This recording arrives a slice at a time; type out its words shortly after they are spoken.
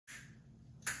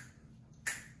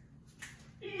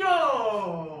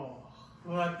Yo!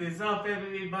 What is up,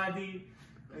 everybody?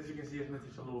 As you can see, it's Mr.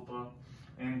 Chalupa.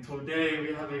 And today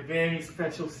we have a very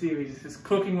special series. This is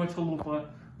Cooking with Chalupa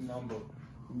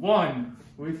 #1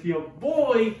 with your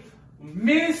boy,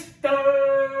 Mr.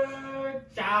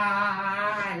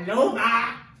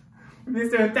 Chalupa.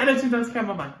 Mr. Intelligent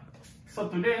Cameraman. So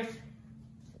today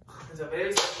is a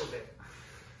very special day.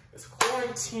 It's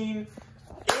quarantine in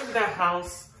the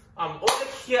house. Over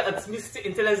here at Mr.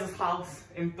 Intelligent's house,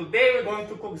 and today we're going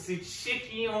to cook the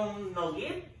chicken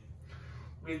nugget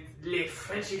with the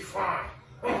Frenchy fry.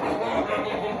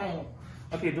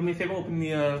 Okay, do me a favor, open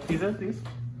the freezer, please.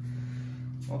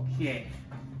 Okay,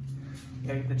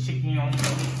 gotta get the chicken nugget.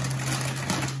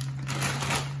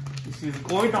 This is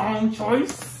Gordon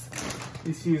choice.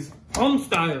 This is home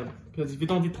style, because if you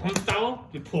don't eat home style,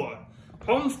 you're poor.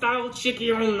 Home style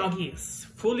chicken nuggets,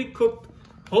 fully cooked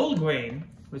whole grain,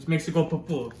 which makes you go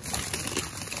poo-poo.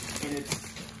 And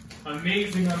it's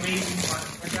amazing, amazing fun.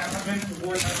 Like I haven't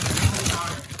worn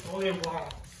that all at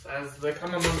once, as the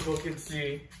cameraman can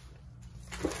see.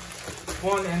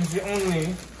 One and the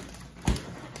only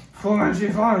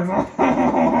 495.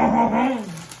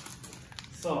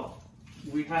 So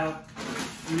we have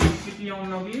the chicken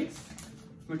nuggets,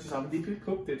 which is already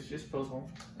pre-cooked, it's just frozen,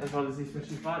 as well as the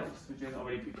Frenchy fries, which is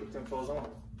already pre-cooked and frozen.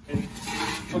 And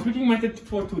the cooking method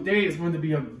for today is going to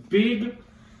be a big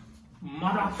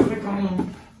motherfucking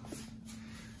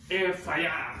air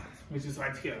fryer, which is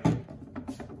right here.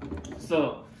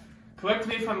 So, correct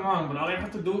me if I'm wrong, but all I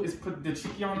have to do is put the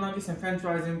chicken nuggets and french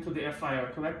fries into the air fryer,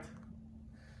 correct?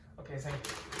 Okay, thank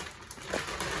you.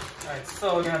 Alright,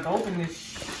 so we're gonna open this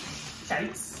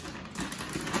shites.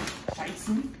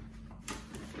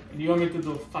 And you want me to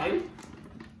do 5?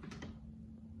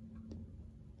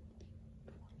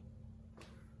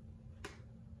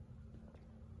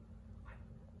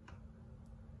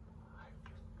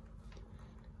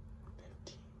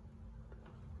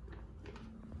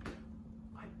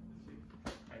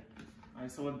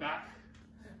 Alright, so we're back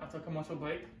after a commercial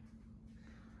break,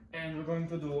 and we're going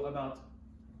to do about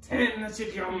 10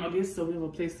 chicken nuggets, so we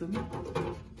will place them.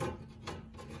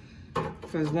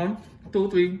 First 1, 2,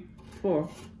 3, 4,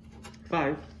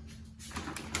 5.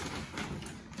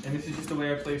 And this is just the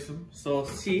way I place them. So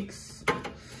 6,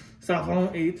 7,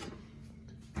 8,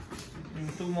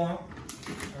 and 2 more.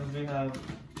 And we have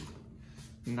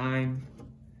 9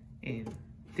 and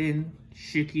 10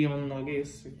 chicken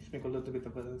nuggets. Make a little bit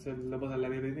of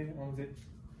it.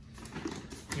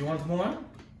 You want more?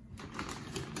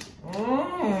 Oh,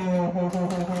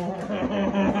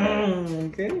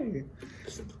 okay.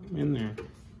 In there.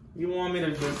 You want me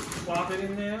to just plop it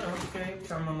in there? Okay,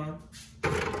 come on.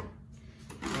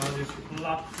 I'll just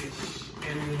plop this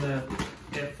in the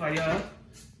air fryer.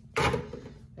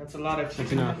 That's a lot of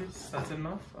chicken nuggets. That's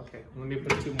enough? Okay, let me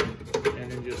put 2 more.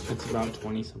 And then just... That's about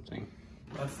 20 something.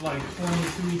 That's like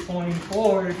 22,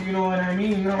 24, if you know what I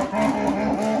mean.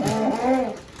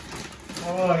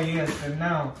 Oh yes, and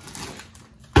now,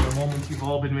 the moment you've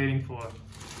all been waiting for.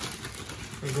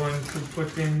 We're going to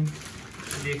put in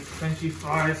the Frenchy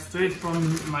fries straight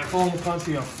from my home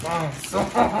country of France.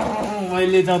 My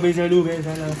little bit of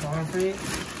français.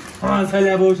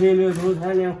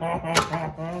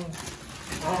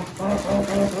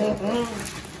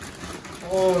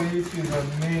 Oh, this is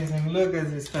amazing. Look at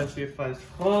this Frenchy fries.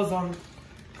 Frozen,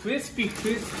 crispy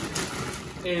crisp.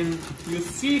 And you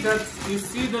see the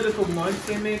little marks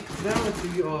they make there with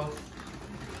the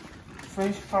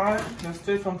French fry. They're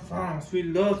straight from France. We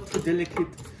love to delicately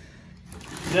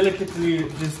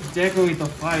just decorate the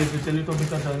fries with a little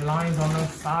bit of the lines on the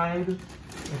side.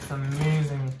 It's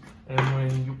amazing. And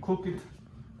when you cook it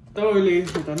thoroughly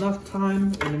with enough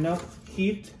time and enough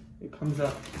heat, it comes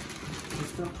out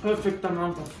just the perfect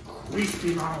amount of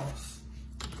crispiness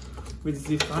with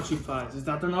the Frenchy fries. Is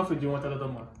that enough, or do you want a little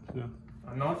more? Yeah.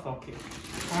 Enough? Okay.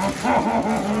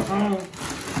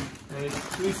 And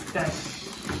twist that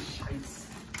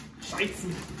shites.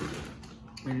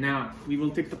 And now we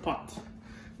will take the pot.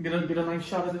 Get a nice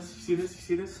shot of this. You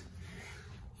see this?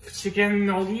 Chicken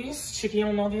nuggets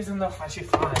and the Frenchy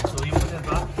fries. So you put it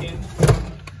back in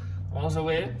all the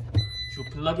way. You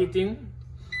plug it in.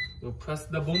 You press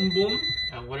the boom boom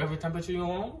at whatever temperature you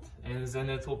want, and then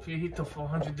it will preheat to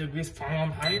 400 degrees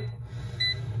Fahrenheit.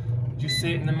 You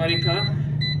say it in America,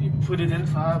 you put it in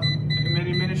for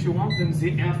many minutes you want in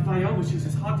the air fryer, which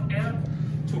is hot air,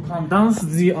 to condense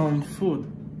the food.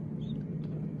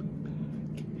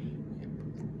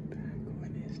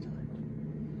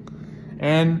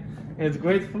 And it's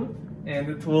great food, and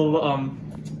it will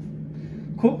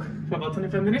cook for about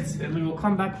 25 minutes, and we will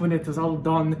come back when it is all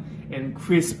done and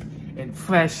crisp and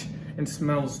fresh and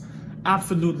smells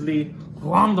absolutely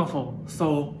wonderful.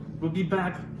 So we'll be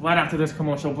back right after this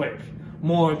commercial break.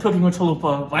 More cooking with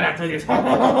Chalupa right after this.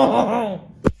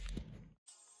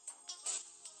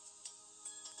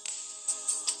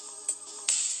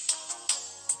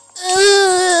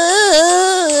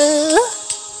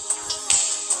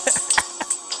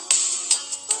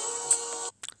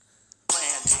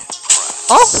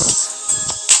 Oh,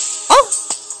 oh,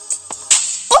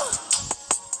 oh.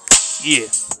 Yeah,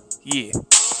 yeah,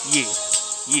 yeah,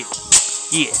 yeah,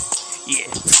 yeah, yeah.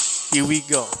 Here we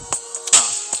go.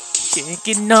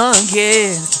 Chicken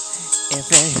nuggets and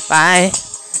french fry.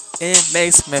 It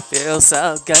makes me feel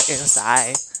so good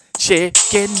inside.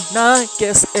 Chicken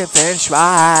nuggets and french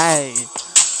fry.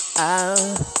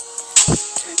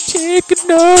 Chicken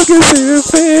nuggets and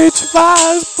french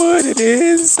fries. Put it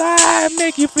inside.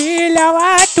 Make you feel how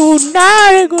I do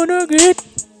not gonna get.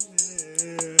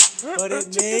 But it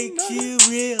makes you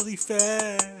really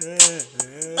fat.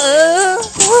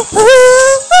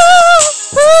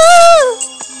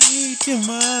 Eat your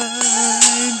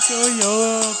mind, so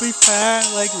you'll be fat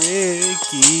like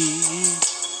Ricky.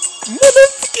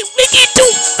 Motherfucking Ricky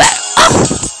too fat.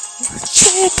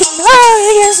 Chicken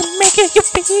nuggets making you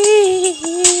feel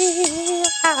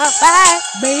alright,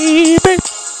 baby,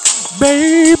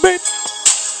 baby.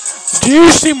 Do you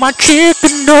see my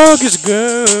chicken nuggets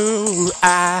go?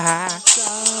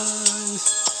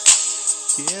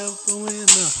 Careful in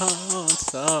the hot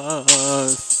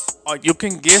sauce. Or you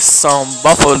can get some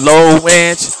buffalo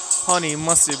ranch, honey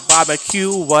mustard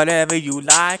barbecue, whatever you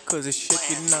like. Cause it's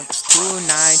chicken nuggets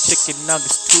tonight, chicken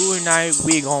nuggets tonight.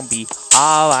 We gon' be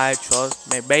alright, trust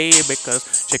me, baby. Cause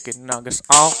chicken nuggets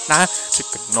all night,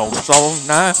 chicken nuggets all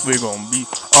night. We gon' be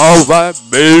alright,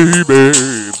 baby,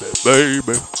 baby,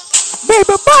 baby. Baby,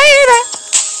 baby.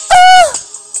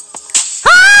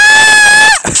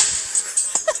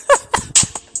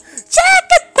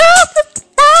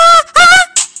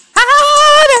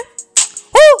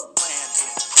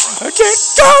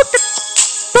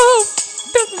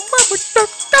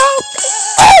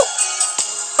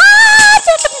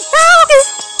 Chicken nuggets.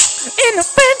 In the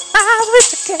fence house with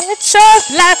the ketchup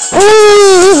like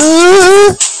ooh.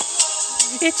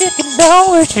 It's chicken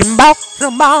nuggets and box the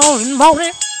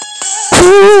morning.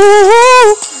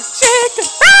 Ooh, chicken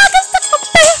nuggets to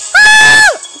compare.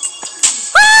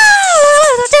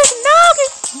 Chicken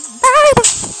nuggets, baby.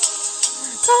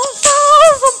 Don't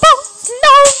fall from box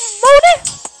no morning.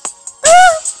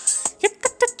 You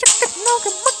got the chicken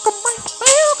nugget, make a man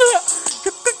feel good.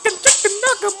 You got the chicken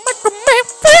nugget, make a man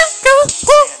feel good.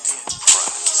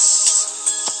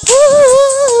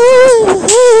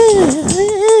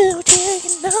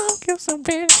 Chicken nuggets, I'm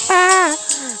been fine.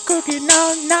 Cooking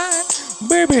all night.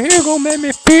 Baby, he gon' make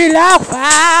me feel alright.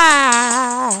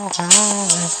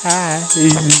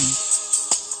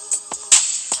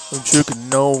 Chicken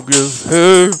nuggets,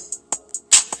 hey.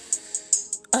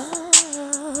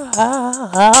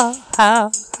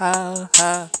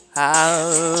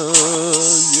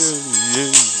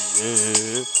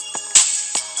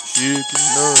 Yeah.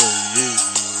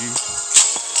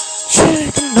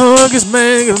 Chicken nuggets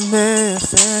make a man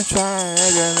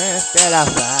feel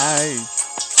alright.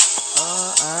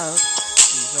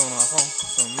 He's on a home,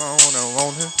 some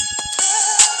on him.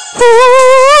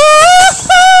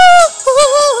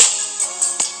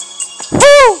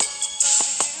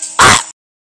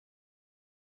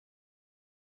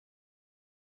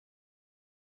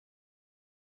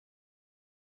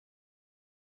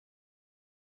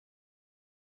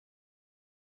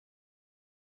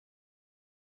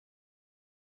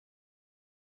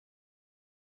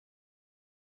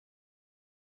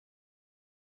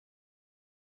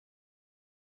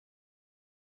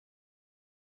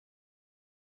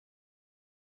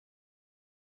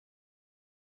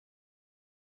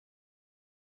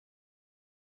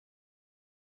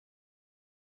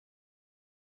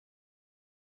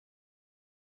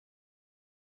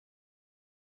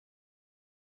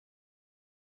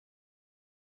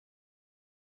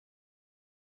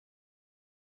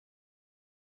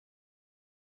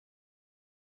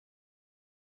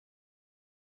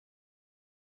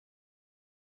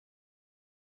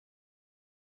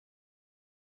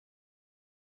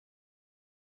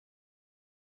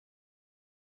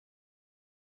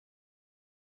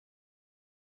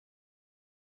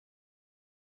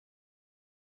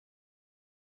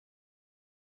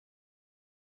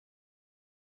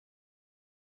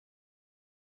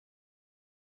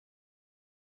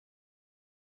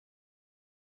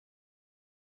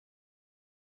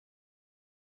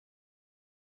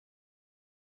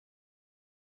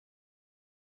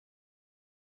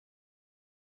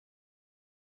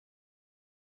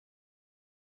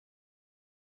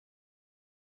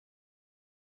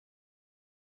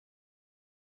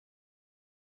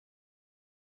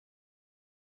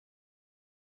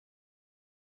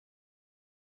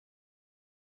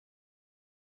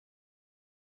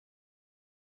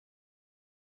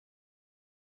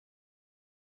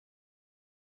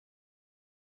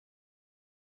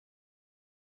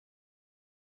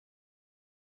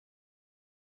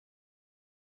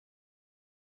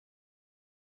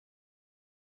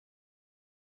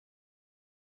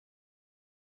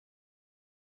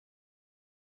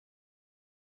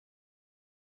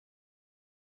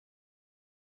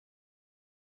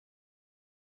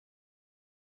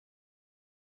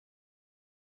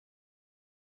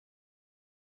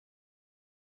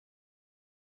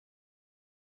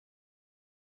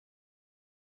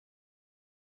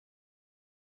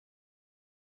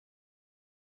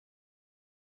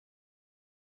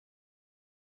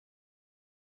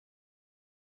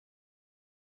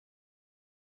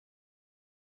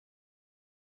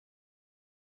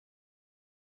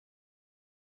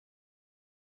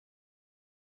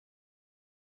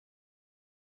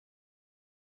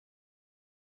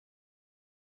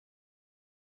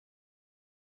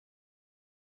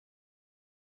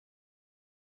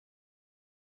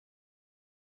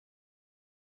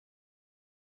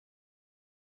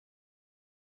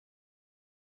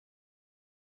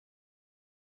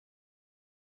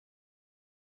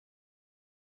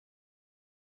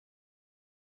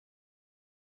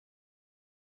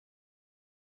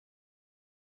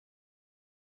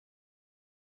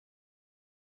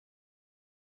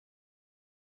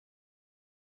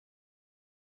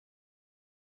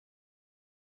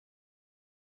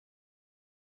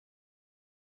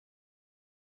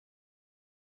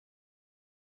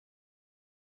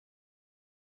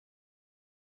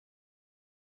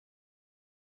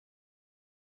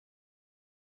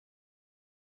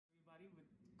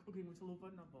 cooking with Chalupa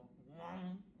number 1.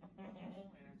 And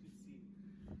as you see,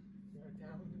 we are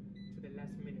down to the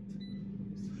last minute.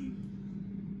 See,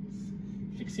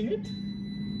 fixing it,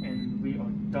 and we are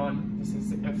done. This is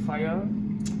the air fryer.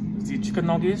 The chicken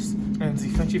nuggets and the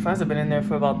French fries have been in there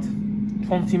for about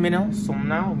 20 minutes. So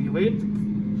now we wait.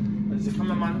 As the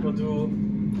cameraman will do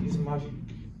his magic.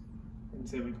 And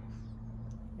there we go.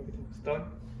 Everything is done.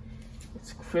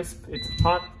 It's crisp, it's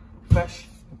hot, fresh,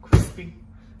 and crispy.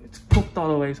 It's cooked all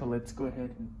the way, so let's go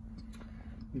ahead and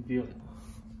reveal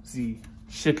the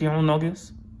chicken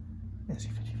nuggets and the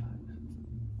French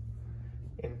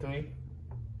fries. In 3,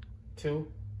 2,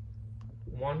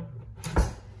 1.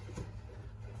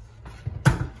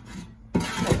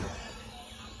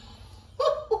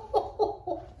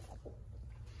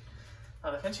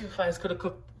 Now the French fries could have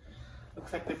cooked.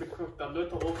 Looks like they've been cooked a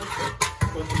little over,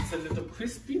 but it's a little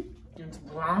crispy. It's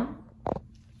brown,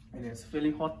 and it's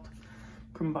really hot.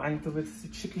 Combined with the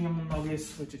chicken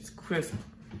nuggets, which is crisp,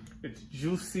 it's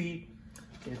juicy,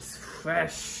 it's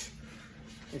fresh.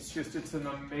 It's an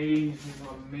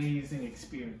amazing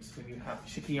experience when you have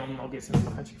chicken nuggets and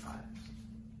French fries.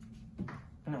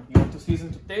 Now, you want to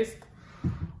season to taste?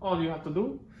 All you have to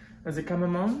do, as a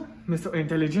cameraman, Mr.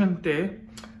 Intelligente,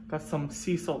 got some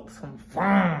sea salt, some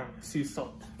fine sea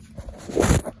salt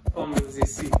from the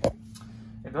sea.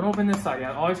 And don't open this side. You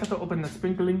always have to open the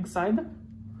sprinkling side.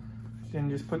 Then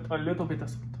just put a little bit of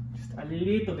salt. Just a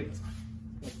little bit.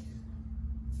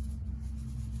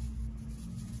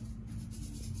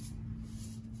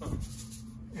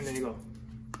 And there you go.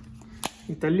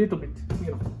 Just a little bit,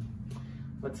 you know.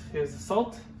 But here's the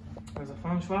salt. Here's the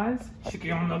French fries,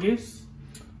 chicken nuggets.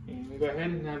 And we go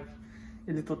ahead and have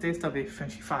a little taste of a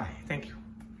French fry. Thank you.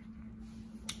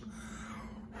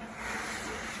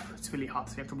 It's really hot,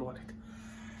 so you have to blow on it.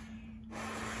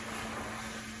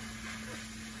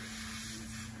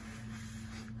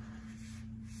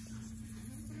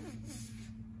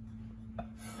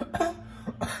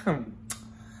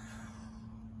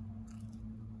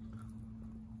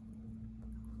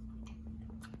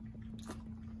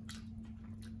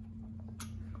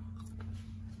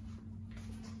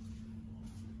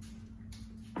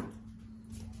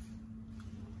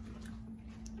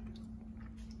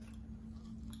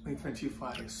 My French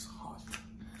fry is hot.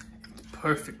 It's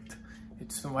perfect.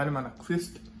 It's the right amount of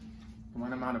crisp, the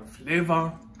right amount of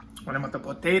flavor, the right amount of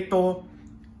potato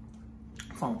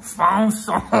from France.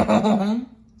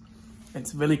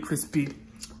 It's really crispy,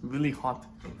 really hot,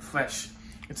 fresh.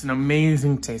 It's an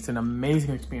amazing taste, an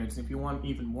amazing experience. If you want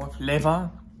even more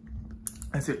flavor,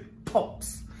 as it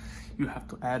pops, you have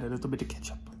to add a little bit of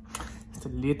ketchup. Just a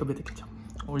little bit of ketchup,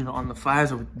 or even on the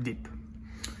fries or with dip.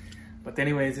 But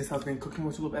anyways, this has been Cooking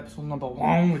with Chalupa episode number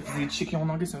 1 with the chicken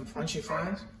nuggets and French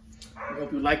fries. I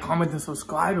hope you like, comment, and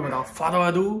subscribe. And without further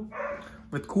ado,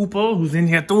 with Cooper, who's in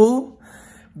here too,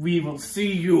 we will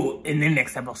see you in the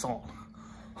next episode.